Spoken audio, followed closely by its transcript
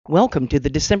Welcome to the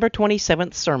December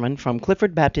 27th sermon from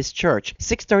Clifford Baptist Church,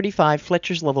 635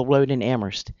 Fletcher's Level Road in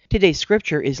Amherst. Today's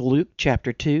scripture is Luke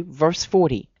chapter 2, verse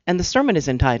 40, and the sermon is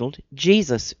entitled,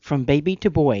 Jesus from Baby to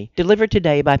Boy, delivered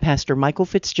today by Pastor Michael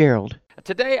Fitzgerald.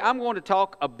 Today I'm going to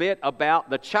talk a bit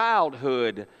about the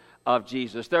childhood of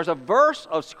Jesus. There's a verse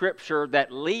of Scripture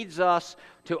that leads us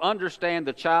to understand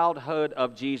the childhood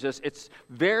of Jesus. It's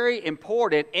very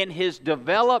important in his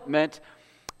development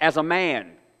as a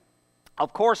man.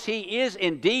 Of course, he is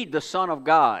indeed the Son of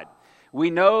God.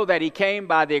 We know that he came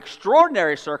by the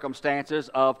extraordinary circumstances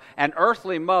of an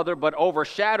earthly mother, but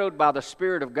overshadowed by the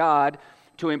Spirit of God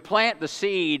to implant the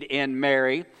seed in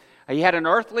Mary. He had an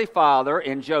earthly father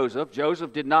in Joseph.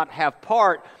 Joseph did not have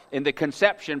part in the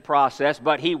conception process,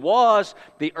 but he was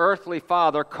the earthly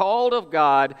father called of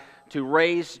God to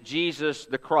raise Jesus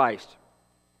the Christ.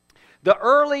 The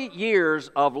early years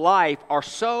of life are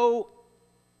so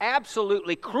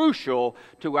absolutely crucial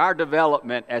to our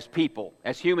development as people,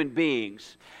 as human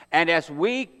beings. And as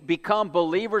we become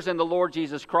believers in the Lord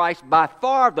Jesus Christ, by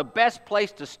far the best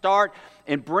place to start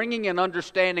in bringing an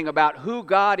understanding about who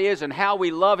God is and how we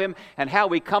love Him and how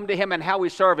we come to Him and how we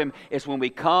serve Him is when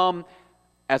we come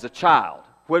as a child,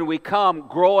 when we come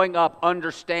growing up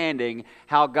understanding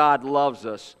how God loves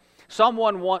us.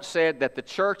 Someone once said that the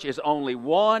church is only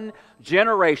one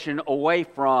generation away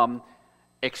from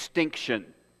extinction,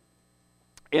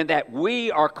 in that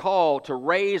we are called to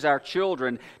raise our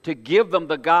children, to give them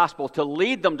the gospel, to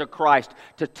lead them to Christ,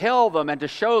 to tell them and to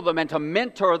show them and to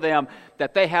mentor them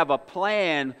that they have a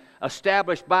plan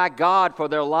established by God for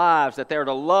their lives, that they're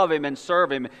to love Him and serve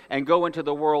Him and go into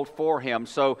the world for Him.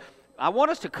 So I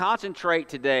want us to concentrate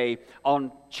today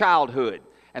on childhood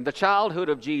and the childhood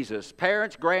of Jesus.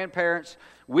 Parents, grandparents,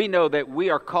 we know that we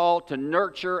are called to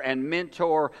nurture and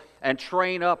mentor and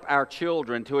train up our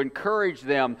children, to encourage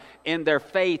them in their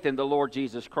faith in the Lord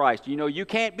Jesus Christ. You know, you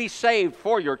can't be saved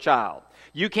for your child.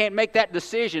 You can't make that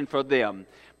decision for them.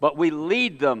 But we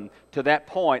lead them to that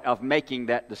point of making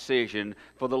that decision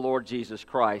for the Lord Jesus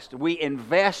Christ. We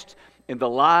invest in the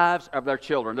lives of their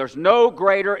children. There's no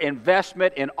greater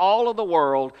investment in all of the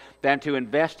world than to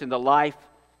invest in the life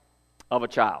of a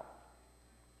child.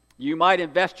 You might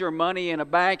invest your money in a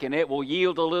bank and it will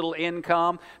yield a little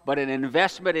income, but an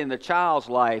investment in the child's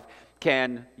life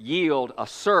can yield a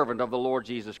servant of the Lord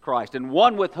Jesus Christ, and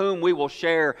one with whom we will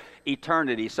share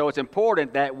eternity. So it's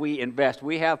important that we invest.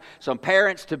 We have some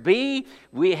parents-to-be,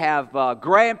 we have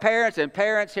grandparents and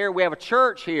parents here, we have a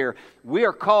church here. We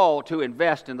are called to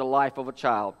invest in the life of a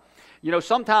child. You know,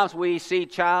 sometimes we see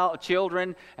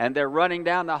children and they're running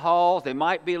down the halls. They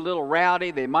might be a little rowdy.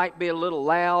 They might be a little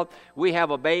loud. We have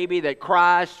a baby that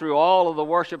cries through all of the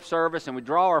worship service, and we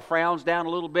draw our frowns down a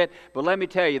little bit. But let me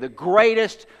tell you, the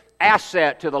greatest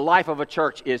asset to the life of a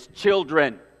church is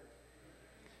children.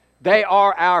 They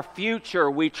are our future.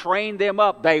 We train them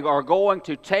up. They are going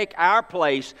to take our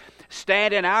place,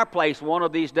 stand in our place one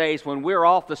of these days when we're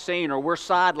off the scene or we're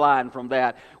sidelined from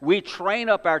that. We train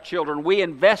up our children. We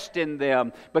invest in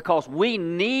them because we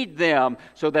need them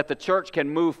so that the church can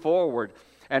move forward.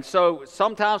 And so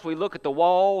sometimes we look at the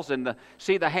walls and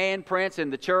see the handprints in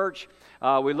the church.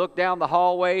 We look down the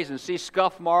hallways and see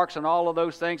scuff marks and all of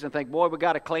those things and think, boy, we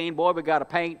got to clean, boy, we got to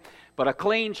paint. But a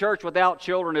clean church without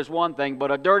children is one thing,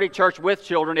 but a dirty church with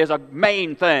children is a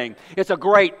main thing. It's a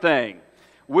great thing.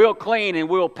 We'll clean and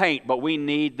we'll paint, but we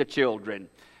need the children.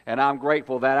 And I'm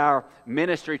grateful that our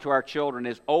ministry to our children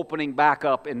is opening back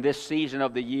up in this season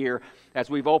of the year as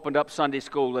we've opened up Sunday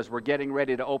school, as we're getting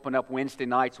ready to open up Wednesday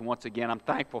nights once again. I'm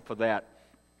thankful for that.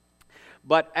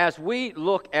 But as we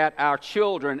look at our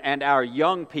children and our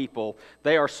young people,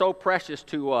 they are so precious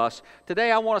to us.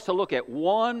 Today I want us to look at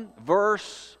one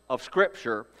verse of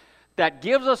Scripture that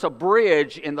gives us a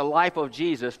bridge in the life of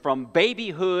Jesus from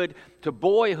babyhood to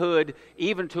boyhood,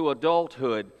 even to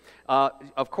adulthood.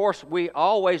 Of course, we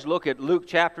always look at Luke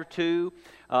chapter 2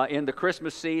 in the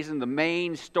Christmas season, the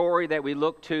main story that we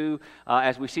look to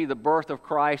as we see the birth of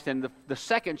Christ. And the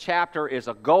second chapter is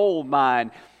a gold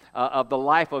mine of the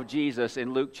life of Jesus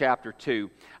in Luke chapter 2.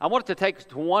 I wanted to take us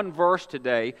to one verse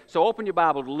today. So open your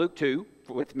Bible to Luke 2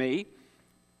 with me.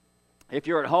 If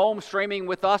you're at home streaming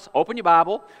with us, open your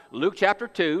Bible, Luke chapter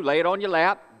 2, lay it on your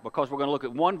lap, because we're going to look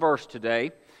at one verse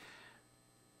today.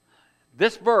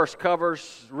 This verse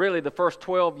covers really the first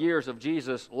 12 years of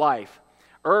Jesus' life.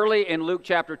 Early in Luke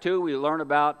chapter 2, we learn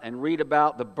about and read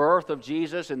about the birth of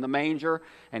Jesus in the manger,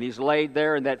 and He's laid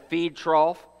there in that feed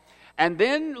trough. And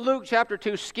then Luke chapter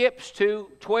 2 skips to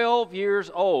 12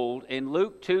 years old in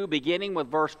Luke 2, beginning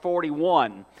with verse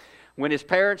 41. when his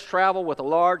parents travel with a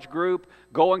large group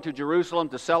going to Jerusalem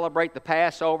to celebrate the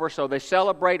Passover. So they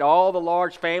celebrate, all the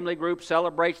large family group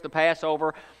celebrates the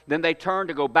Passover. Then they turn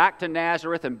to go back to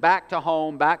Nazareth and back to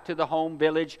home, back to the home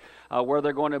village where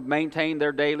they're going to maintain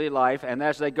their daily life. And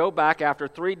as they go back after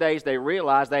 3 days, they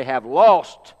realize they have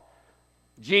lost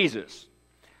Jesus.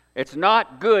 It's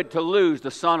not good to lose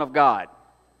the Son of God.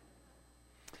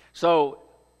 So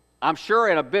I'm sure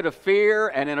in a bit of fear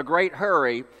and in a great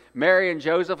hurry, Mary and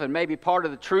Joseph and maybe part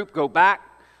of the troop go back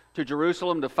to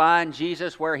Jerusalem to find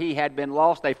Jesus where he had been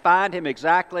lost. They find him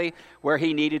exactly where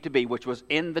he needed to be, which was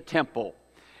in the temple.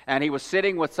 And he was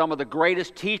sitting with some of the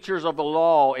greatest teachers of the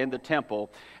law in the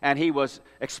temple. And he was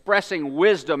expressing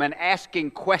wisdom and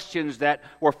asking questions that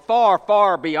were far,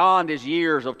 far beyond his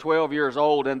years of 12 years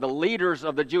old. And the leaders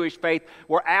of the Jewish faith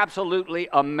were absolutely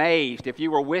amazed. If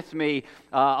you were with me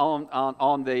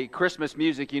on the Christmas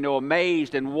music, you know,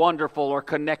 amazed and wonderful are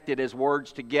connected as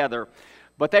words together.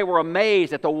 But they were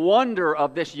amazed at the wonder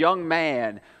of this young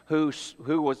man who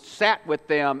was sat with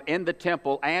them in the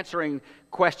temple answering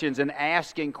questions and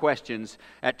asking questions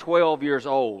at 12 years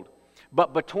old.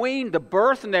 But between the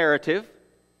birth narrative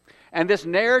and this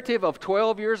narrative of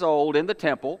 12 years old in the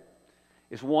temple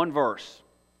is one verse.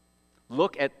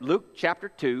 Look at Luke chapter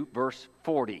 2, verse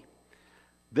 40.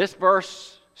 This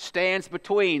verse stands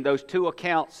between those two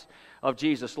accounts of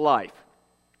Jesus' life.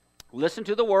 Listen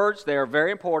to the words, they are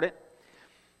very important.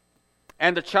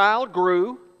 And the child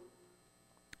grew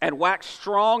and waxed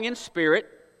strong in spirit,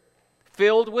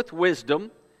 filled with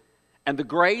wisdom, and the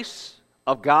grace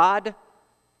of God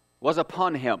was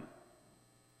upon him.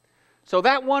 So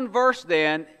that one verse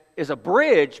then is a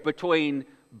bridge between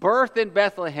birth in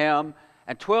Bethlehem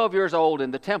and 12 years old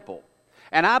in the temple.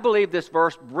 And I believe this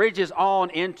verse bridges on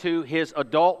into his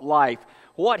adult life.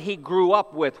 What he grew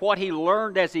up with, what he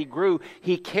learned as he grew,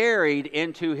 he carried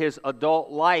into his adult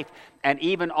life and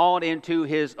even on into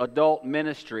his adult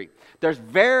ministry. There's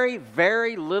very,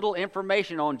 very little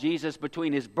information on Jesus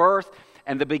between his birth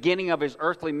and the beginning of his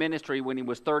earthly ministry when he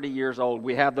was 30 years old.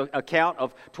 We have the account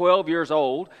of 12 years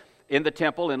old in the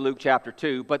temple in Luke chapter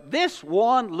 2. But this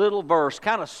one little verse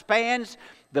kind of spans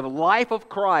the life of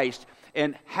Christ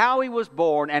and how he was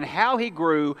born and how he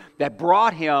grew that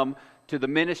brought him to the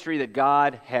ministry that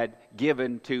God had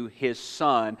given to his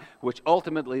Son, which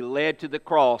ultimately led to the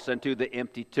cross and to the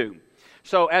empty tomb.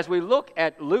 So as we look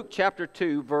at Luke chapter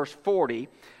 2, verse 40,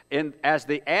 as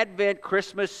the Advent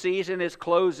Christmas season is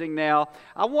closing now,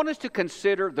 I want us to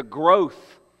consider the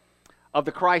growth of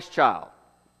the Christ child.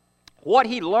 What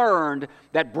he learned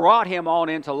that brought him on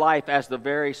into life as the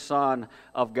very Son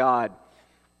of God.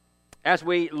 As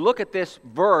we look at this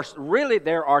verse, really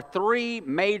there are three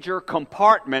major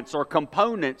compartments or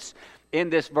components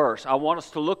in this verse. I want us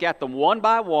to look at them one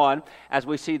by one as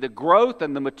we see the growth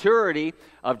and the maturity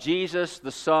of Jesus,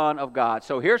 the Son of God.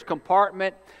 So here's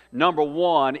compartment number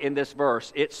one in this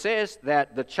verse. It says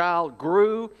that the child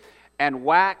grew and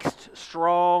waxed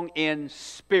strong in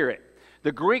spirit.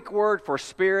 The Greek word for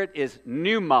spirit is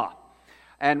pneuma.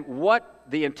 And what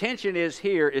the intention is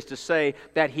here is to say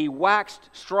that he waxed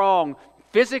strong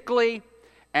physically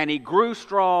and he grew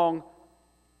strong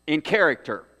in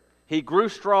character. He grew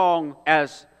strong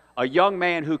as a young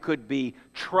man who could be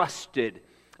trusted,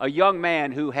 a young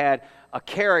man who had a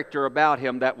character about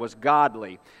him that was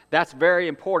godly. That's very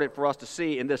important for us to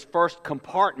see in this first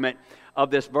compartment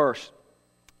of this verse.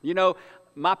 You know,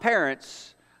 my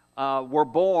parents were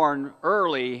born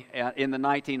early in the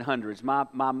 1900s.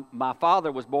 My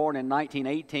father was born in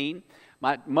 1918.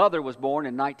 My mother was born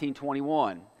in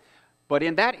 1921. But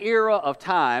in that era of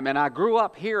time, and I grew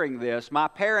up hearing this, my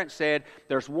parents said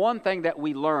there's one thing that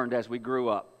we learned as we grew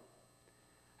up,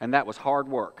 and that was hard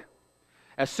work.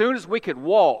 As soon as we could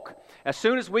walk, as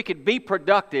soon as we could be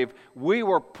productive, we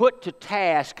were put to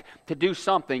task to do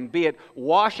something, be it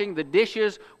washing the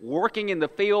dishes, working in the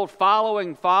field,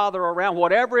 following Father around,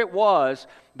 whatever it was,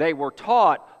 they were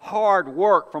taught hard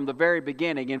work from the very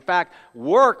beginning. In fact,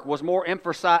 work was more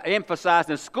emphasized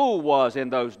than school was in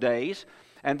those days,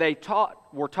 and they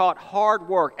were taught hard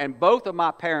work, and both of my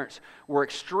parents were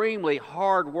extremely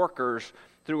hard workers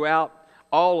throughout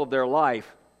all of their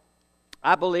life.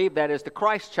 I believe that as the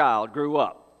Christ child grew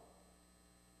up,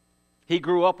 he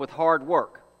grew up with hard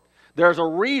work. There's a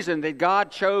reason that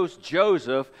God chose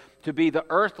Joseph to be the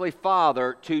earthly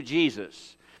father to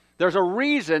Jesus. There's a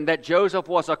reason that Joseph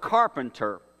was a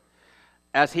carpenter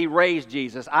as he raised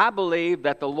Jesus. I believe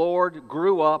that the Lord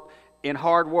grew up in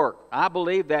hard work. I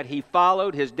believe that he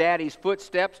followed his daddy's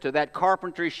footsteps to that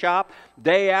carpentry shop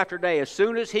day after day. As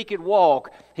soon as he could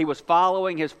walk, he was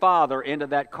following his father into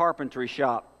that carpentry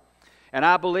shop. And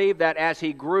I believe that as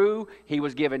he grew, he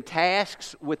was given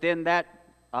tasks within that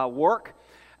work,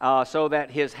 so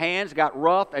that his hands got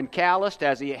rough and calloused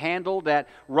as he handled that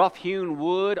rough-hewn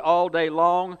wood all day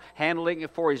long, handling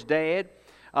it for his dad.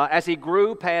 As he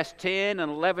grew past 10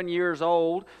 and 11 years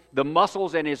old, the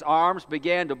muscles in his arms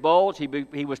began to bulge.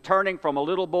 He was turning from a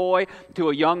little boy to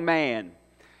a young man.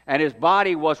 And his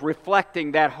body was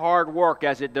reflecting that hard work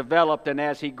as it developed and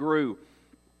as he grew.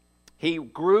 He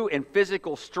grew in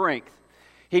physical strength.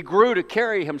 He grew to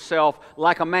carry himself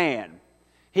like a man.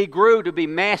 He grew to be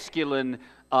masculine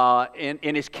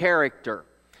in his character.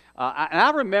 And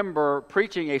I remember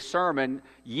preaching a sermon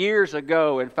years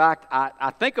ago. In fact,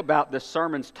 I think about this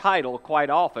sermon's title quite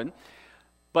often.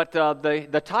 But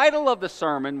the title of the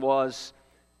sermon was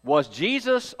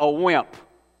Jesus a Wimp?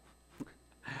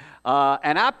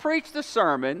 And I preached the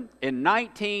sermon in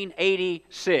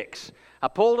 1986. I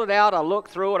pulled it out, I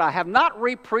looked through it. I have not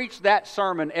re-preached that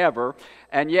sermon ever,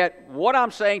 and yet what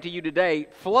I'm saying to you today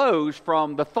flows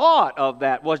from the thought of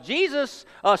that. Was Jesus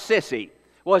a sissy?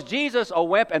 Was Jesus a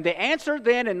wimp? And the answer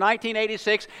then in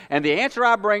 1986, and the answer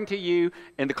I bring to you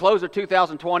in the close of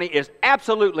 2020 is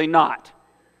absolutely not.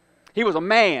 He was a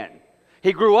man.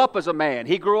 He grew up as a man.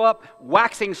 He grew up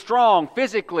waxing strong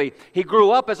physically. He grew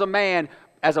up as a man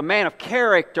of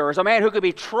character, as a man who could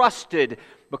be trusted,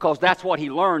 because that's what he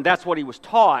learned, that's what he was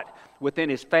taught within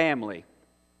his family.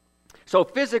 So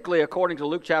physically, according to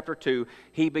Luke chapter 2,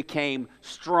 he became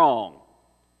strong.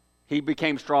 He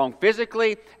became strong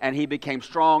physically, and he became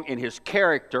strong in his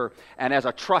character and as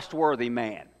a trustworthy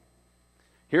man.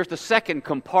 Here's the second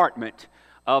compartment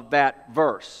of that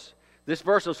verse. This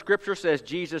verse of Scripture says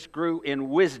Jesus grew in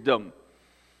wisdom.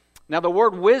 Now, the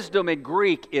word wisdom in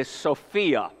Greek is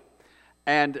Sophia.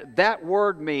 And that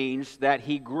word means that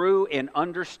he grew in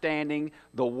understanding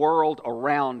the world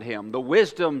around him. The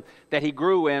wisdom that he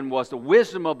grew in was the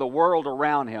wisdom of the world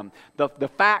around him, the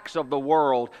facts of the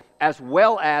world, as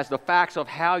well as the facts of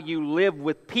how you live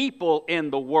with people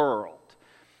in the world.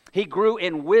 He grew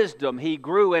in wisdom. He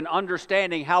grew in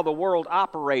understanding how the world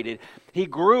operated. He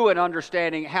grew in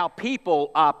understanding how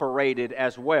people operated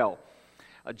as well.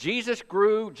 Jesus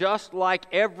grew just like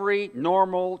every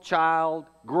normal child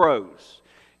grows.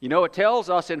 You know, it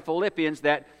tells us in Philippians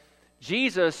that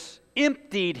Jesus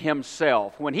emptied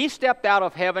himself. When he stepped out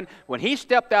of heaven, when he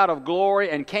stepped out of glory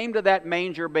and came to that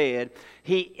manger bed,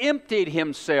 he emptied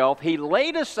himself. He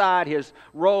laid aside his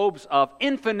robes of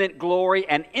infinite glory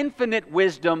and infinite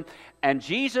wisdom, and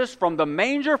Jesus, from the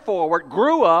manger forward,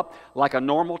 grew up like a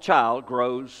normal child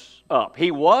grows up. He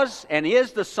was and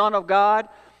is the Son of God,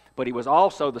 but he was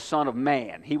also the Son of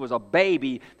Man. He was a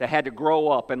baby that had to grow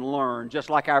up and learn, just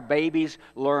like our babies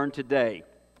learn today.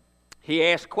 He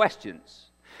asked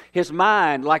questions. His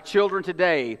mind, like children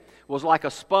today, was like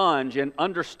a sponge in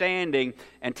understanding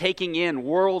and taking in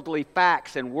worldly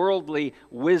facts and worldly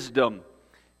wisdom.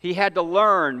 He had to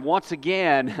learn, once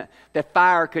again, that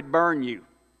fire could burn you.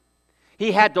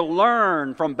 He had to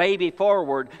learn from baby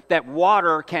forward that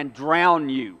water can drown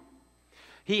you.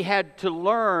 He had to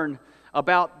learn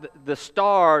about the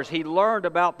stars. He learned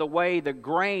about the way the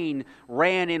grain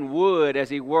ran in wood as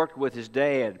he worked with his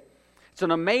dad. It's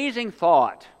an amazing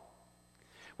thought.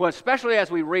 Well, especially as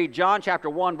we read John chapter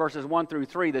 1, verses 1 through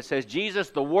 3, that says, Jesus,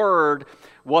 the Word,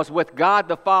 was with God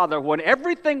the Father. When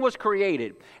everything was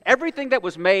created, everything that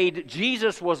was made,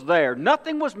 Jesus was there.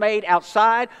 Nothing was made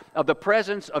outside of the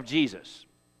presence of Jesus.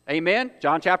 Amen?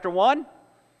 John chapter 1.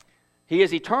 He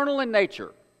is eternal in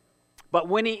nature. But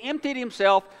when he emptied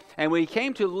himself and when he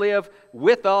came to live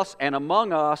with us and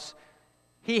among us,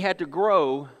 he had to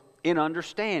grow in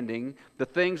understanding the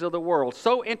things of the world.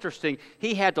 So interesting,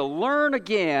 he had to learn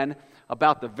again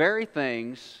about the very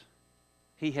things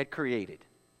he had created.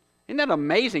 Isn't that an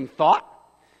amazing thought?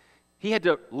 He had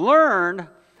to learn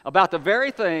about the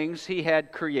very things he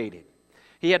had created.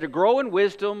 He had to grow in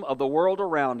wisdom of the world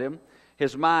around him.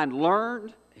 His mind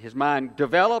learned, his mind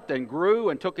developed and grew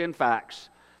and took in facts.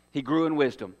 He grew in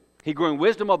wisdom. He grew in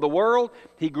wisdom of the world.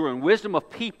 He grew in wisdom of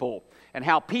people and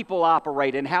how people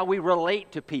operate and how we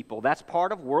relate to people. That's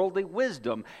part of worldly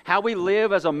wisdom, how we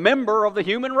live as a member of the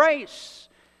human race.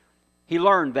 He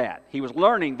learned that. He was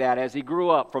learning that as he grew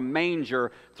up from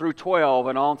manger through 12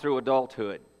 and on through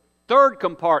adulthood. Third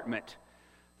compartment,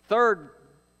 third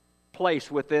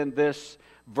place within this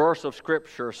verse of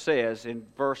Scripture says in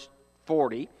verse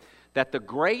 40 that the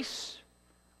grace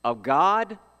of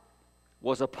God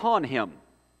was upon him.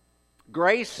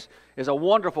 Grace is a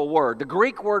wonderful word. The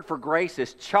Greek word for grace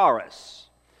is charis.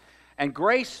 And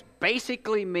grace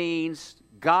basically means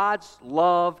God's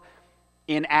love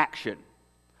in action.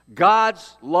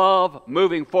 God's love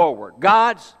moving forward.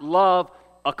 God's love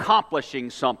accomplishing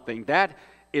something. That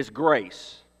is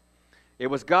grace. It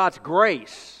was God's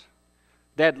grace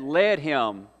that led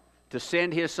him to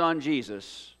send his son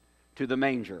Jesus to the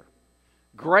manger.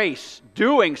 Grace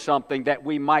doing something that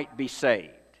we might be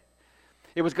saved.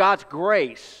 It was God's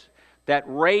grace that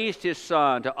raised his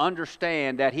son to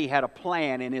understand that he had a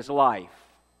plan in his life.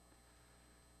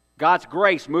 God's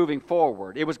grace moving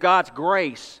forward. It was God's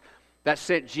grace that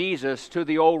sent Jesus to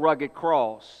the old rugged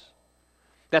cross.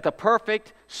 That the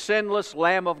perfect, sinless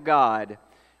Lamb of God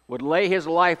would lay his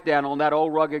life down on that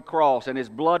old rugged cross and his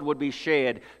blood would be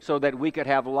shed so that we could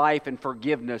have life and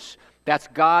forgiveness. That's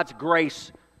God's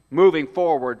grace moving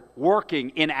forward, working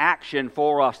in action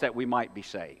for us that we might be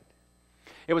saved.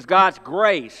 It was God's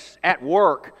grace at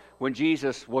work when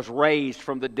Jesus was raised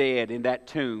from the dead in that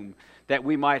tomb that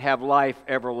we might have life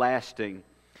everlasting.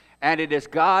 And it is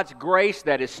God's grace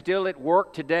that is still at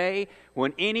work today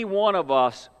when any one of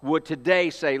us would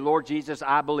today say, Lord Jesus,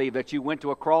 I believe that you went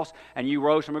to a cross and you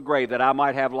rose from a grave that I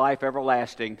might have life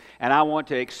everlasting. And I want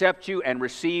to accept you and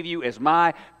receive you as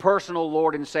my personal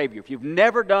Lord and Savior. If you've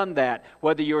never done that,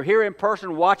 whether you're here in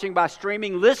person, watching by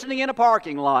streaming, listening in a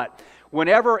parking lot,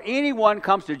 whenever anyone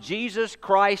comes to Jesus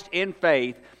Christ in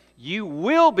faith, you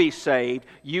will be saved,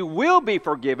 you will be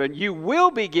forgiven, you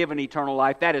will be given eternal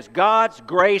life. That is God's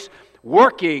grace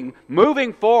working,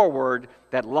 moving forward,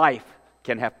 that life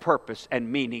can have purpose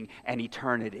and meaning and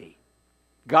eternity.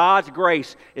 God's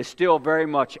grace is still very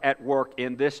much at work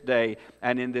in this day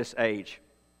and in this age.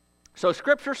 So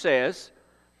Scripture says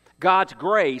God's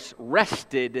grace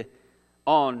rested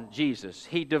on Jesus.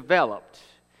 He developed.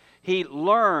 He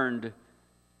learned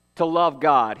to love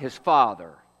God, his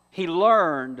Father. He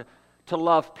learned to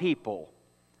love people,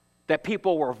 that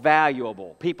people were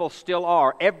valuable. People still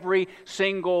are. Every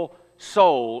single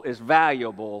soul is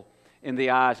valuable in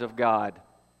the eyes of God.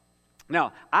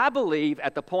 Now, I believe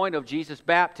at the point of Jesus'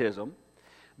 baptism,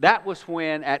 that was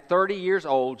when at 30 years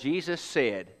old, Jesus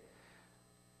said,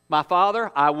 My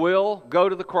Father, I will go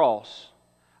to the cross.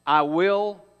 I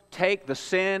will take the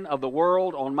sin of the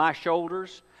world on my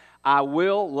shoulders. I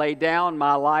will lay down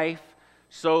my life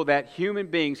so that human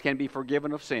beings can be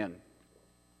forgiven of sin.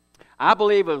 I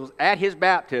believe it was at his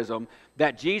baptism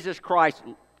that Jesus Christ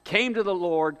came to the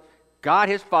Lord, God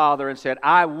his Father, and said,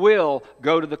 I will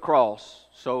go to the cross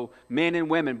so men and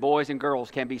women, boys and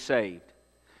girls can be saved.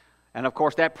 And of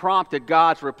course that prompted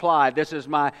God's reply, this is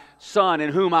my Son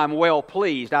in whom I'm well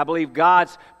pleased. I believe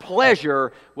God's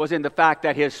pleasure was in the fact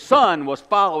that his Son was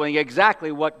following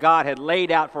exactly what God had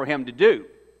laid out for him to do.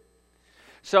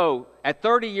 So, at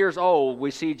 30 years old,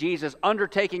 we see Jesus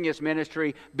undertaking his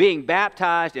ministry, being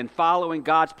baptized and following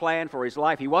God's plan for his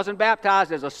life. He wasn't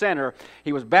baptized as a sinner.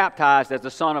 He was baptized as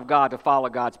the Son of God to follow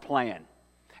God's plan.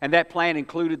 And that plan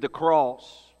included the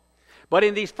cross. But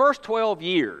in these first 12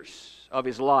 years of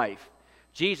his life,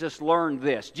 Jesus learned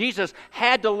this. Jesus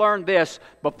had to learn this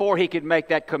before he could make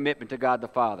that commitment to God the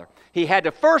Father. He had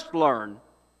to first learn,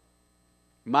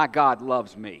 my God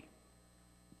loves me.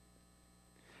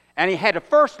 And he had to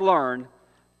first learn,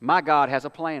 my God has a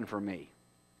plan for me.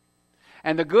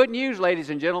 And the good news, ladies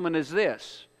and gentlemen, is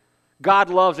this. God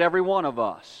loves every one of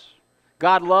us.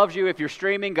 God loves you if you're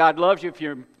streaming. God loves you if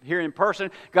you're here in person.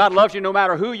 God loves you no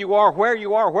matter who you are, where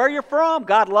you're from.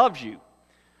 God loves you.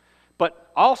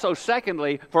 But also,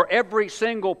 secondly, for every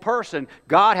single person,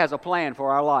 God has a plan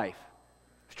for our life.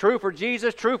 It's true for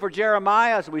Jesus, true for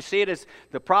Jeremiah, as we see it as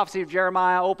the prophecy of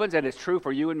Jeremiah opens, and it's true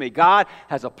for you and me. God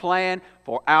has a plan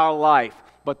for our life.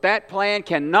 But that plan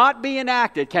cannot be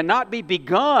enacted, cannot be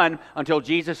begun until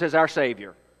Jesus is our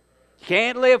Savior. You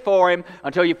can't live for Him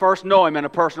until you first know Him in a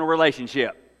personal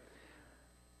relationship.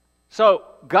 So,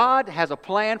 God has a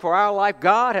plan for our life.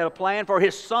 God had a plan for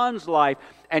His Son's life.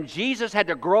 And Jesus had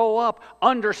to grow up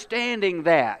understanding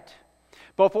that.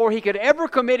 Before he could ever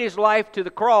commit his life to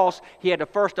the cross, he had to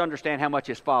first understand how much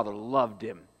his Father loved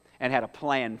him and had a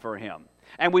plan for him.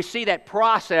 And we see that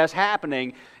process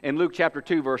happening in Luke chapter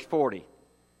 2, verse 40.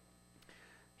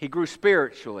 He grew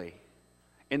spiritually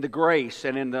in the grace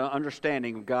and in the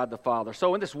understanding of God the Father.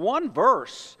 So in this one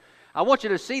verse, I want you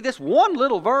to see this one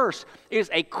little verse is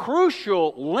a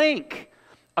crucial link,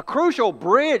 a crucial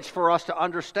bridge for us to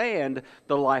understand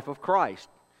the life of Christ.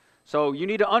 So you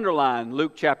need to underline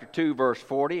Luke chapter 2, verse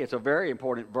 40. It's a very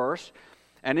important verse.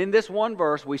 And in this one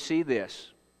verse, we see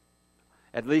this.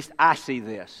 At least I see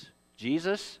this.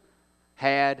 Jesus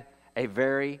had a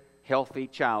very healthy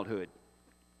childhood.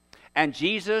 And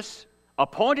Jesus,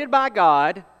 appointed by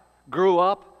God, grew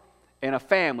up in a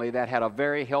family that had a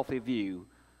very healthy view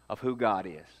of who God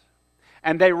is.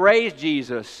 And they raised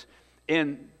Jesus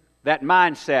in that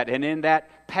mindset and in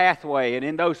that pathway and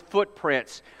in those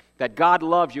footprints that God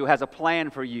loves you, has a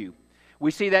plan for you. We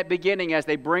see that beginning as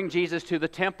they bring Jesus to the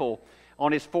temple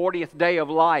on his 40th day of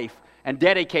life and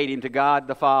dedicate him to God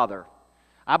the Father.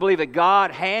 I believe that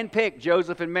God handpicked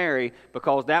Joseph and Mary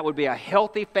because that would be a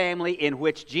healthy family in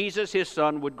which Jesus, his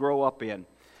son, would grow up in.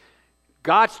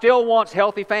 God still wants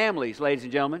healthy families, ladies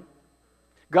and gentlemen.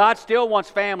 God still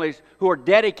wants families who are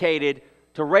dedicated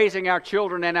to raising our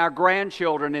children and our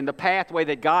grandchildren in the pathway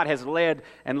that God has led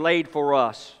and laid for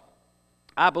us.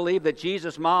 I believe that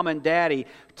Jesus' mom and daddy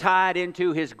tied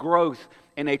into his growth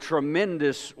in a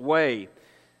tremendous way.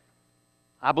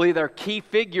 I believe they're key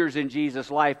figures in Jesus'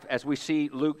 life as we see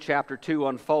Luke chapter 2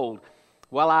 unfold.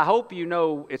 Well, I hope you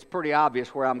know it's pretty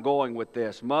obvious where I'm going with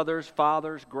this. Mothers,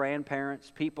 fathers, grandparents,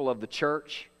 people of the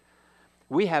church,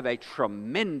 we have a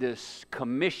tremendous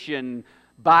commission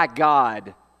by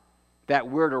God that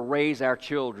we're to raise our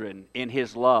children in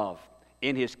His love,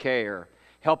 in His care,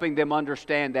 helping them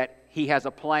understand that He has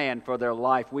a plan for their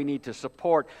life. We need to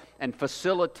support and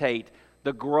facilitate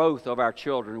the growth of our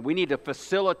children. We need to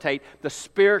facilitate the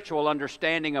spiritual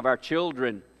understanding of our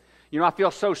children. You know, I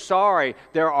feel so sorry.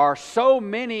 There are so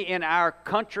many in our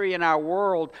country, in our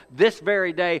world, this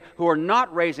very day, who are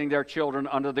not raising their children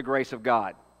under the grace of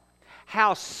God.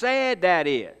 How sad that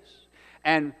is.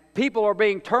 And people are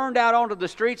being turned out onto the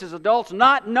streets as adults,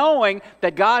 not knowing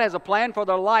that God has a plan for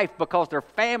their life because their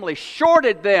family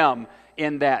shorted them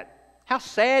in that. How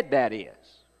sad that is.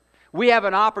 We have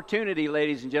an opportunity,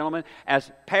 ladies and gentlemen,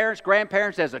 as parents,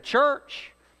 grandparents, as a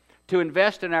church, to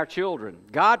invest in our children.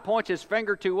 God points His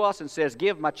finger to us and says,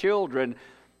 give my children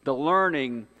the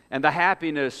learning and the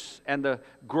happiness and the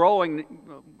growing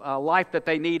life that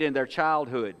they need in their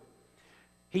childhood.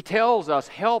 He tells us,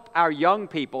 help our young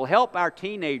people, help our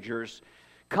teenagers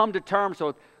come to terms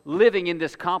with living in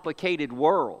this complicated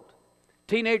world.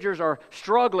 Teenagers are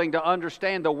struggling to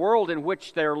understand the world in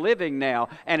which they're living now,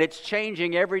 and it's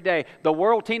changing every day. The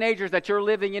world, teenagers, that you're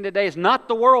living in today is not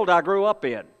the world I grew up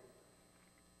in.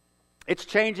 It's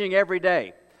changing every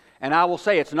day. And I will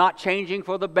say it's not changing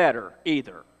for the better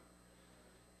either.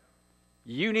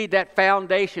 You need that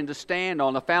foundation to stand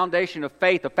on, the foundation of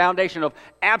faith, the foundation of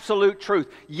absolute truth.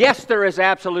 Yes, there is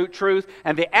absolute truth,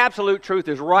 and the absolute truth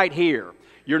is right here.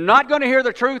 You're not going to hear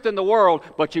the truth in the world,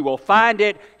 but you will find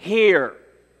it here.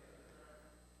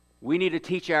 We need to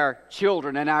teach our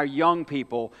children and our young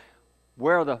people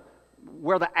where the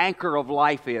anchor of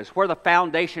life is, where the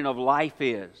foundation of life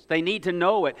is. They need to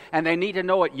know it, and they need to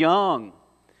know it young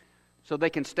so they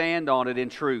can stand on it in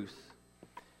truth.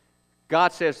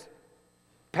 God says,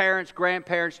 parents,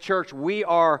 grandparents, church, we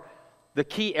are the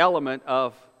key element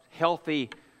of healthy,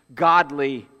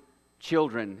 godly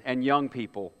children and young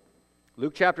people.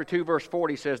 Luke chapter 2, verse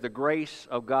 40 says, the grace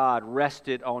of God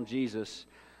rested on Jesus.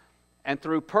 And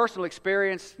through personal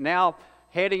experience, now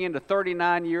heading into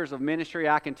 39 years of ministry,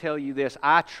 I can tell you this.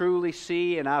 I truly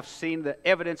see, and I've seen the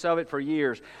evidence of it for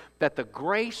years, that the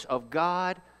grace of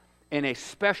God in a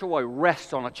special way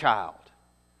rests on a child.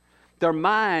 Their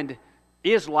mind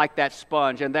is like that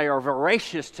sponge, and they are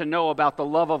voracious to know about the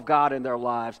love of God in their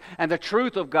lives and the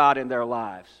truth of God in their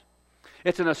lives.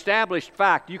 It's an established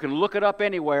fact. You can look it up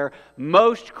anywhere.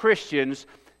 Most Christians,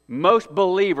 most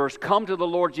believers come to the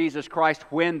Lord Jesus Christ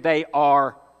when they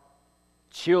are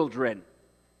children.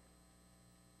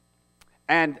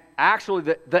 And actually,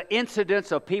 the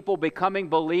incidence of people becoming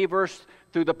believers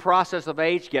through the process of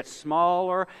age gets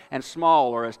smaller and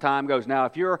smaller as time goes. Now,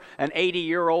 if you're an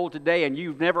 80-year-old today and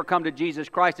you've never come to Jesus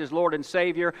Christ as Lord and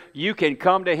Savior, you can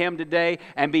come to Him today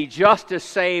and be just as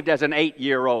saved as an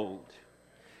 8-year-old.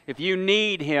 If you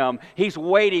need Him, He's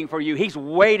waiting for you. He's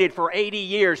waited for 80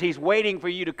 years. He's waiting for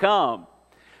you to come.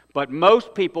 But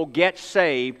most people get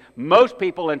saved, most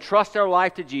people entrust their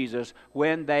life to Jesus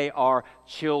when they are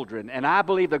children. And I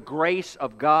believe the grace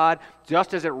of God,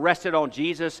 just as it rested on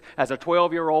Jesus as a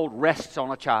 12-year-old, rests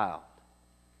on a child.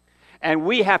 And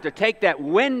we have to take that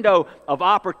window of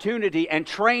opportunity and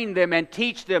train them and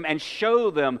teach them and show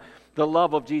them the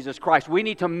love of Jesus Christ. We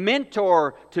need to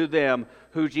mentor to them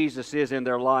who Jesus is in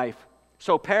their life.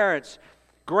 So parents,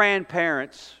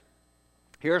 grandparents,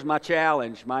 here's my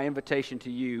challenge, my invitation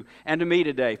to you and to me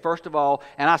today. First of all,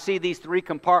 and I see these three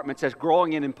compartments as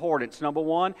growing in importance. Number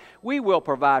one, we will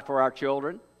provide for our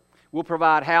children. We'll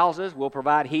provide houses, we'll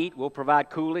provide heat, we'll provide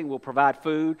cooling, we'll provide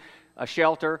food,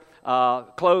 shelter,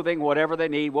 clothing, whatever they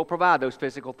need. We'll provide those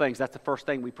physical things. That's the first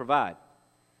thing we provide.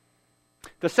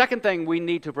 The second thing we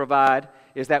need to provide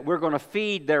is that we're going to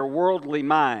feed their worldly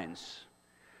minds.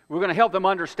 We're going to help them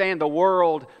understand the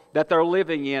world that they're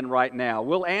living in right now.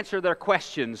 We'll answer their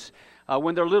questions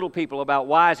when they're little people about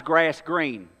why is grass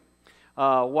green?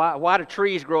 Why do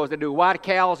trees grow as they do? Why do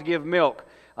cows give milk?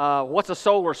 What's a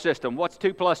solar system? What's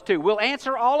 2 plus 2? We'll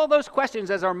answer all of those questions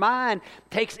as our mind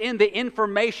takes in the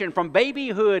information from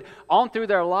babyhood on through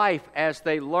their life as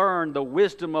they learn the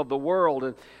wisdom of the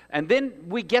world. And then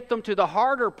we get them to the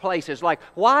harder places, like,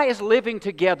 why is living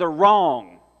together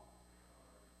wrong?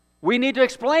 We need to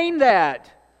explain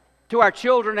that to our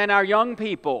children and our young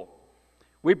people.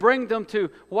 We bring them to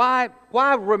why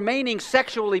remaining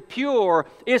sexually pure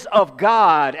is of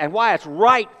God and why it's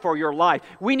right for your life.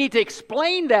 We need to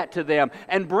explain that to them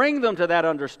and bring them to that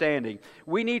understanding.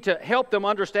 We need to help them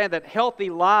understand that healthy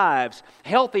lives,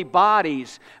 healthy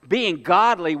bodies, being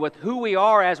godly with who we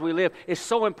are as we live is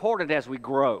so important as we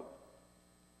grow.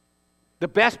 The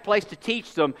best place to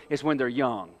teach them is when they're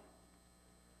young.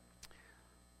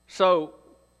 So,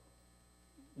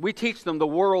 we teach them the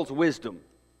world's wisdom.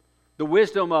 The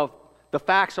wisdom of the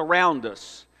facts around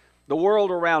us, the world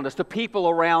around us, the people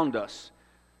around us,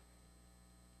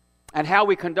 and how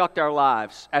we conduct our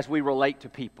lives as we relate to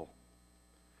people.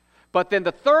 But then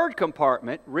the third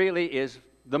compartment really is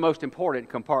the most important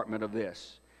compartment of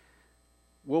this.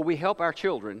 Will we help our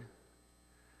children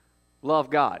love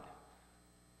God?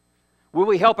 Will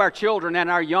we help our children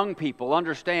and our young people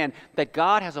understand that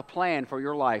God has a plan for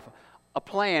your life, a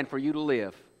plan for you to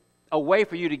live, a way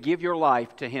for you to give your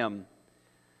life to Him?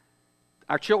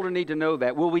 Our children need to know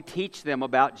that. Will we teach them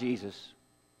about Jesus?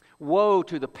 Woe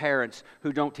to the parents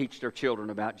who don't teach their children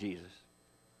about Jesus.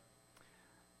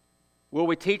 Will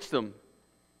we teach them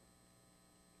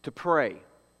to pray?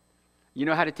 You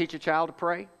know how to teach a child to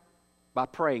pray? By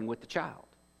praying with the child.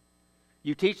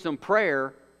 You teach them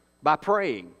prayer by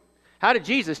praying. How did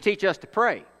Jesus teach us to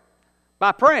pray?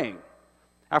 By praying.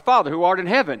 Our Father who art in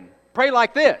heaven, pray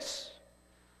like this.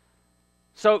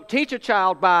 So teach a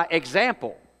child by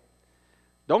example.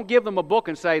 Don't give them a book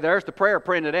and say, there's the prayer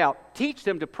printed out. Teach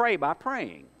them to pray by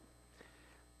praying.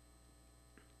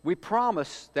 We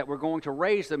promise that we're going to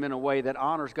raise them in a way that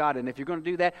honors God. And if you're going to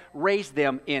do that, raise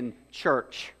them in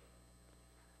church.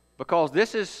 Because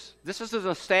this is an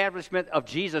establishment of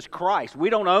Jesus Christ. We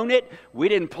don't own it. We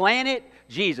didn't plan it.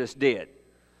 Jesus did.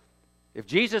 If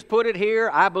Jesus put it here,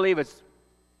 I believe it's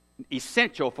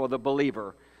essential for the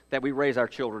believer that we raise our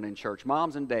children in church.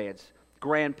 Moms and dads,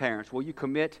 grandparents, will you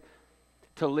commit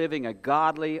to living a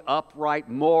godly, upright,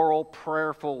 moral,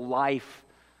 prayerful life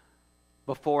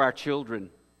before our children?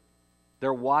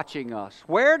 They're watching us.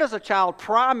 Where does a child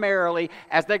primarily,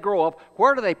 as they grow up,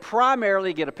 where do they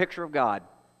primarily get a picture of God?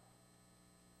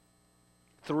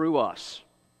 Through us.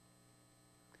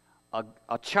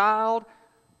 A child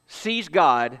sees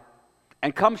God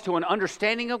and comes to an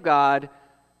understanding of God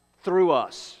through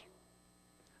us.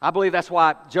 I believe that's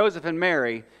why Joseph and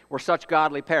Mary were such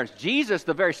godly parents. Jesus,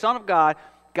 the very Son of God,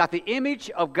 got the image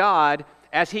of God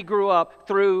as He grew up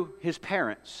through His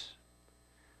parents.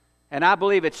 And I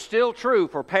believe it's still true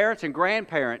for parents and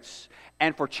grandparents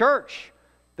and for church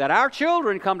that our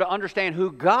children come to understand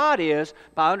who God is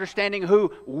by understanding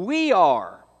who we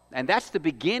are. And that's the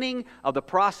beginning of the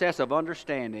process of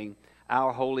understanding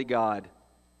our holy God.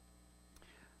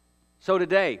 So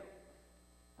today,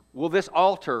 will this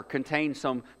altar contain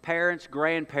some parents,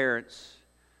 grandparents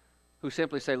who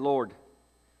simply say, Lord,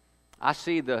 I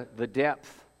see the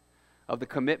depth of the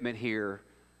commitment here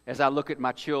as I look at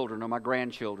my children or my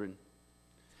grandchildren.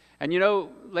 And you know,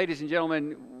 ladies and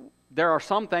gentlemen, there are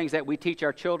some things that we teach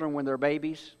our children when they're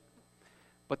babies,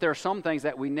 but there are some things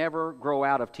that we never grow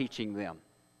out of teaching them.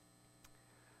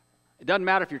 It doesn't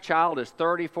matter if your child is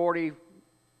 30, 40,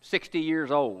 60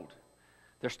 years old.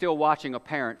 They're still watching a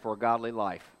parent for a godly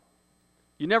life.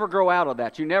 You never grow out of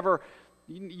that. You never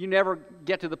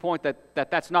get to the point that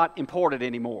that's not important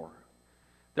anymore.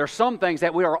 There are some things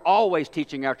that we are always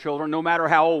teaching our children, no matter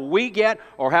how old we get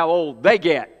or how old they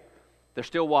get. They're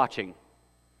still watching.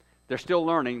 They're still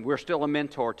learning. We're still a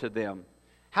mentor to them.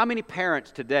 How many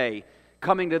parents today,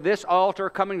 coming to this altar,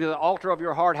 coming to the altar of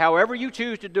your heart, however you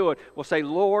choose to do it, will say,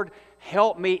 Lord,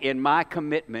 help me in my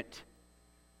commitment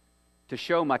to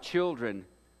show my children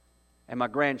and my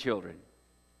grandchildren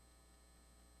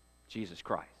Jesus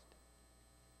Christ.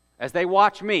 As they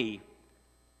watch me,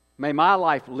 may my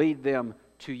life lead them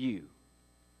to you.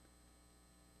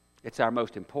 It's our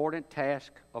most important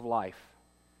task of life.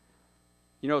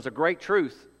 You know, it's a great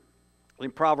truth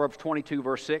in Proverbs 22,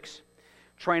 verse 6.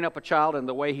 Train up a child in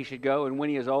the way he should go, and when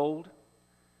he is old,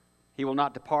 he will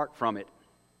not depart from it.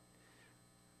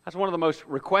 That's one of the most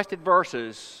requested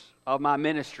verses of my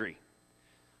ministry.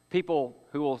 People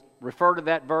who will refer to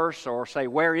that verse or say,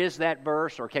 where is that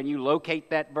verse, or can you locate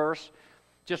that verse?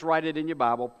 Just write it in your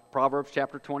Bible, Proverbs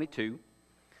chapter 22.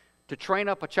 To train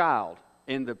up a child,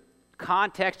 in the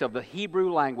context of the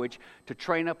Hebrew language, to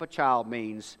train up a child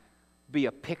means be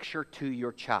a picture to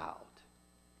your child.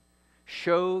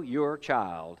 Show your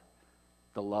child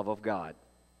the love of God.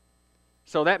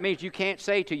 So that means you can't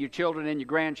say to your children and your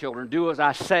grandchildren, do as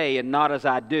I say and not as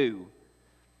I do.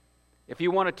 If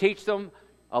you want to teach them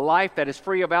a life that is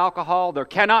free of alcohol, there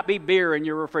cannot be beer in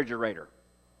your refrigerator.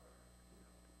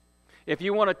 If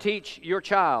you want to teach your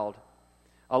child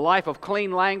a life of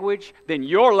clean language, then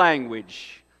your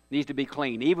language needs to be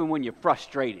clean, even when you're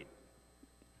frustrated.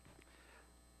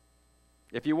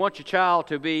 If you want your child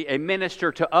to be a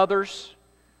minister to others,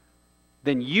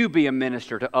 then you be a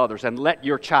minister to others and let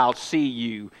your child see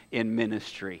you in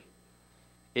ministry.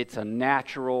 It's a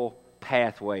natural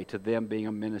pathway to them being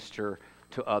a minister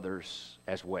to others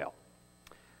as well.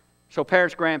 So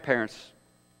parents, grandparents,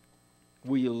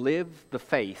 will you live the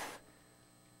faith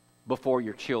before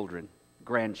your children,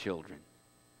 grandchildren?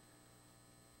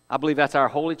 I believe that's our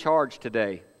holy charge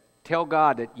today. Tell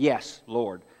God that, yes,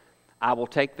 Lord, I will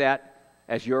take that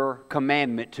as your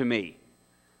commandment to me.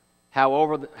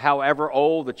 However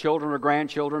old the children or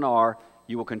grandchildren are,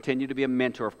 you will continue to be a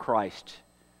mentor of Christ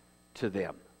to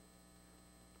them.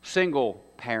 Single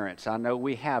parents, I know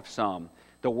we have some.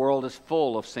 The world is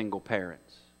full of single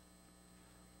parents.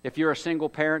 If you're a single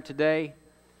parent today,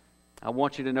 I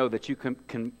want you to know that you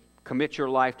can commit your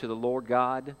life to the Lord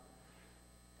God,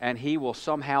 and He will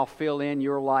somehow fill in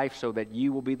your life so that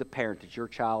you will be the parent that your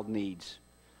child needs.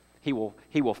 He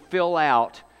will fill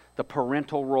out the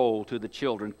parental role to the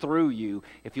children through you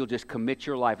if you'll just commit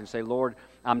your life and say, Lord,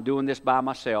 I'm doing this by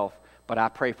myself, but I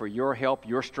pray for your help,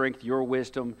 your strength, your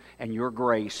wisdom, and your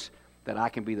grace that I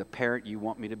can be the parent you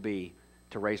want me to be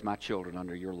to raise my children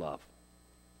under your love.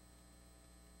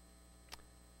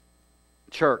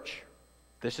 Church,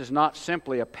 this is not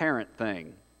simply a parent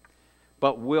thing,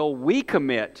 but will we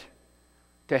commit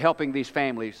to helping these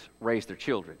families raise their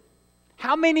children?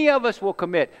 How many of us will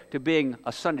commit to being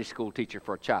a Sunday school teacher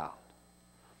for a child?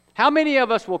 How many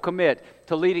of us will commit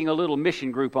to leading a little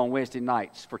mission group on Wednesday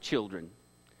nights for children?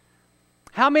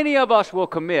 How many of us will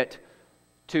commit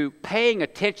to paying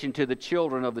attention to the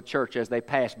children of the church as they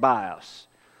pass by us?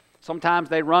 Sometimes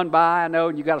they run by, I know,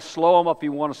 and you got to slow them up if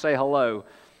you want to say hello.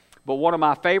 But one of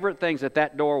my favorite things at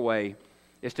that doorway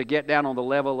is to get down on the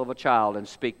level of a child and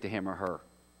speak to him or her.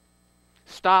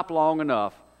 Stop long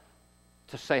enough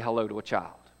to say hello to a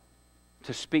child,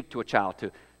 to speak to a child,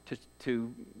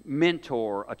 to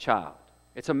mentor a child.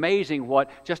 It's amazing what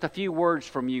just a few words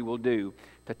from you will do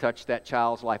to touch that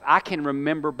child's life. I can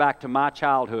remember back to my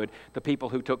childhood the people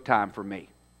who took time for me.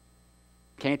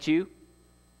 Can't you?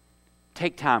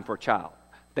 Take time for a child.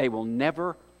 They will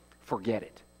never forget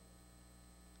it.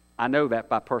 I know that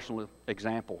by personal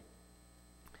example.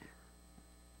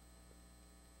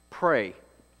 Pray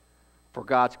for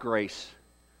God's grace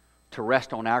to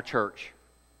rest on our church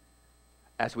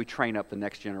as we train up the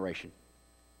next generation,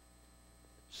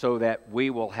 so that we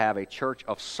will have a church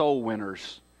of soul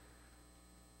winners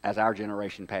as our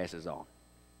generation passes on.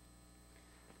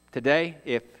 Today,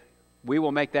 if we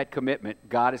will make that commitment,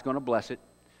 God is going to bless it,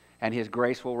 and His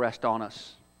grace will rest on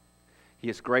us.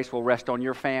 His grace will rest on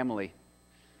your family,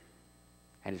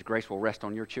 and His grace will rest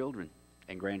on your children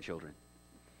and grandchildren.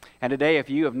 And today, if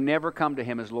you have never come to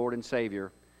Him as Lord and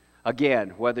Savior, again,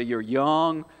 whether you're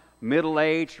young,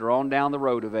 middle-aged, or on down the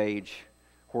road of age,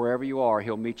 wherever you are,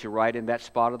 He'll meet you right in that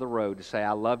spot of the road to say,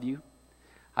 I love you.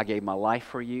 I gave my life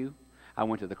for you. I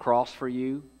went to the cross for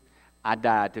you. I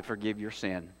died to forgive your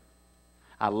sin.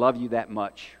 I love you that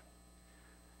much.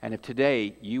 And if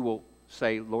today you will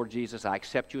say, Lord Jesus, I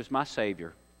accept you as my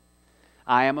Savior.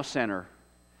 I am a sinner,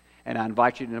 and I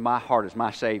invite you into my heart as my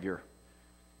Savior.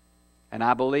 And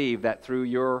I believe that through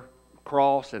your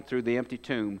cross and through the empty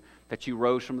tomb that you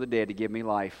rose from the dead to give me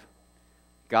life.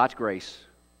 God's grace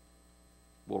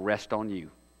will rest on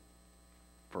you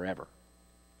forever.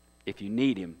 If you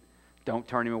need Him, don't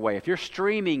turn Him away. If you're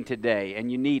streaming today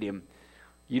and you need Him,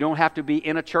 you don't have to be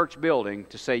in a church building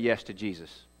to say yes to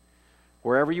Jesus.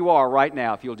 Wherever you are right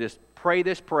now, if you'll just pray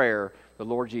this prayer, the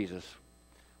Lord Jesus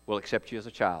will accept you as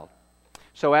a child.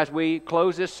 So as we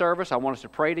close this service, I want us to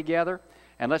pray together,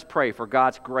 and let's pray for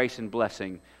God's grace and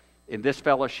blessing in this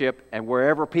fellowship and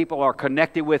wherever people are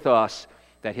connected with us,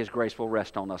 that His grace will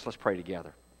rest on us. Let's pray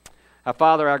together. Our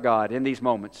Father, our God, in these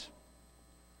moments,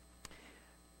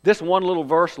 this one little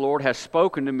verse, Lord, has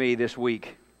spoken to me this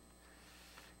week.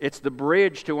 It's the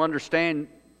bridge to understand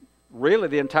really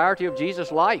the entirety of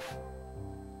Jesus' life.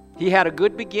 He had a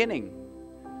good beginning.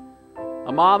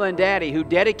 A mama and daddy who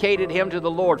dedicated Him to the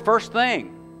Lord. First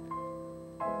thing,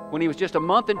 when he was just a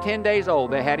month and 10 days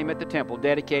old, they had him at the temple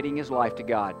dedicating his life to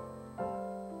God.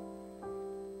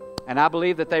 And I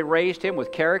believe that they raised him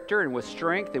with character and with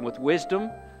strength and with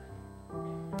wisdom.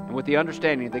 and with the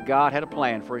understanding that God had a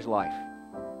plan for his life.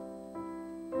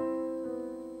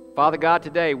 Father God,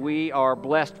 today we are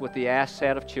blessed with the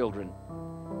asset of children,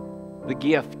 the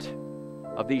gift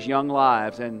of these young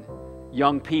lives and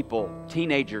young people,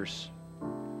 teenagers.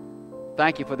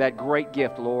 Thank you for that great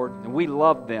gift, Lord. And we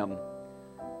love them.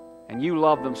 And you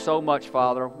love them so much,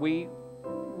 Father. We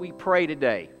pray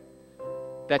today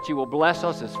that you will bless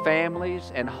us as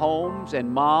families and homes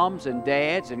and moms and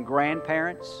dads and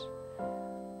grandparents,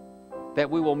 that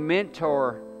we will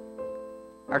mentor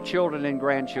our children and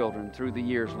grandchildren through the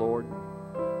years, Lord.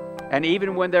 And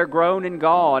even when they're grown and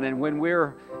gone and when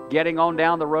we're getting on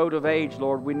down the road of age,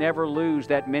 Lord, we never lose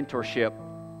that mentorship.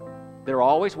 They're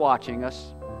always watching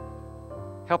us.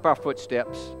 Help our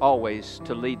footsteps always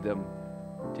to lead them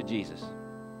to Jesus.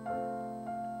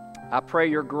 I pray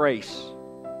your grace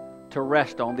to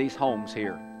rest on these homes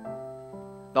here,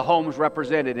 the homes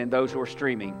represented in those who are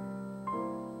streaming.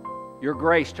 Your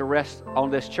grace to rest on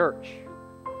this church,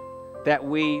 that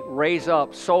we raise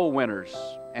up soul winners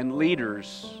and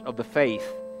leaders of the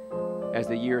faith as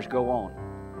the years go on.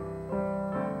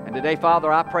 And today,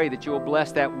 Father, I pray that you will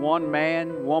bless that one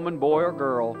man, woman, boy, or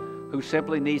girl who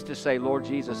simply needs to say, Lord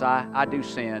Jesus, I do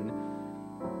sin,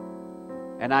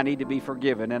 and I need to be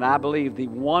forgiven. And I believe the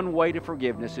one way to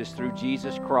forgiveness is through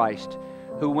Jesus Christ,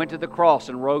 who went to the cross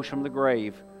and rose from the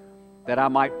grave, that I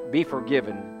might be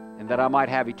forgiven and that I might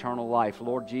have eternal life.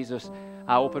 Lord Jesus,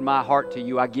 I open my heart to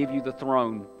you. I give you the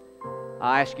throne.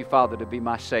 I ask you, Father, to be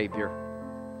my Savior.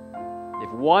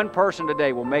 If one person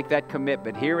today will make that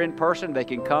commitment here in person, they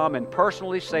can come and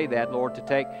personally say that, Lord, to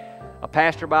take a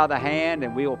pastor by the hand,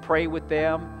 and we will pray with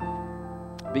them.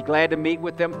 Be glad to meet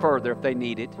with them further if they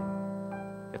need it.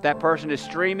 If that person is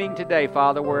streaming today,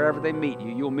 Father, wherever they meet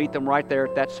you, you'll meet them right there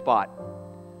at that spot.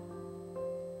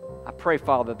 I pray,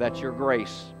 Father, that your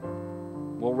grace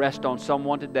will rest on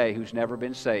someone today who's never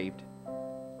been saved.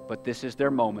 But this is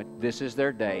their moment, this is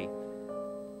their day,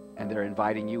 and they're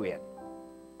inviting you in.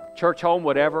 Church, home,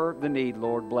 whatever the need,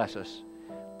 Lord, bless us.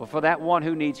 But for that one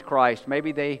who needs Christ,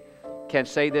 maybe they can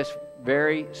say this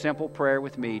very simple prayer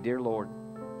with me. Dear Lord,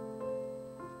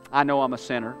 I know I'm a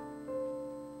sinner.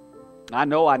 I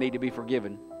know I need to be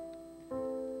forgiven.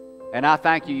 And I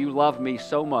thank you, you love me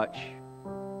so much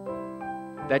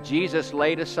that Jesus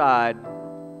laid aside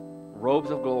robes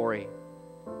of glory,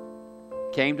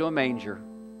 came to a manger,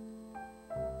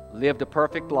 lived a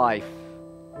perfect life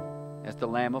as the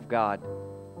Lamb of God,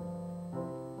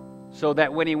 so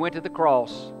that when he went to the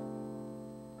cross,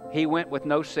 he went with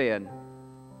no sin,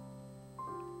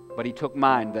 but he took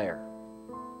mine there.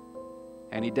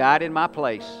 And he died in my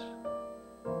place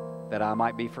that I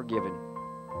might be forgiven.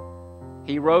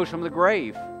 He rose from the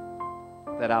grave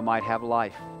that I might have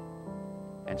life.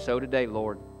 And so today,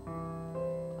 Lord,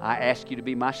 I ask you to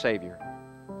be my Savior,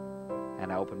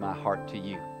 and I open my heart to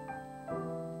you.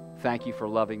 Thank you for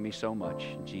loving me so much.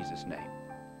 In Jesus' name.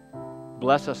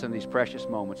 Bless us in these precious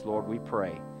moments, Lord, we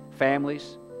pray.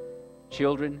 Families,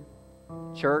 children,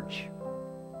 church,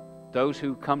 those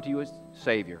who come to you as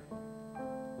Savior,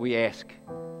 we ask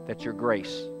that your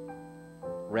grace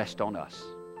rest on us.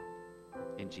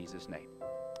 In Jesus' name,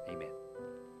 amen.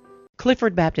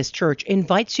 Clifford Baptist Church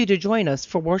invites you to join us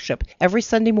for worship every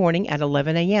Sunday morning at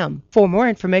 11 a.m. For more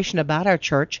information about our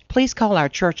church, please call our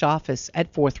church office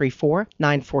at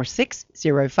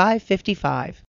 434-946-0555.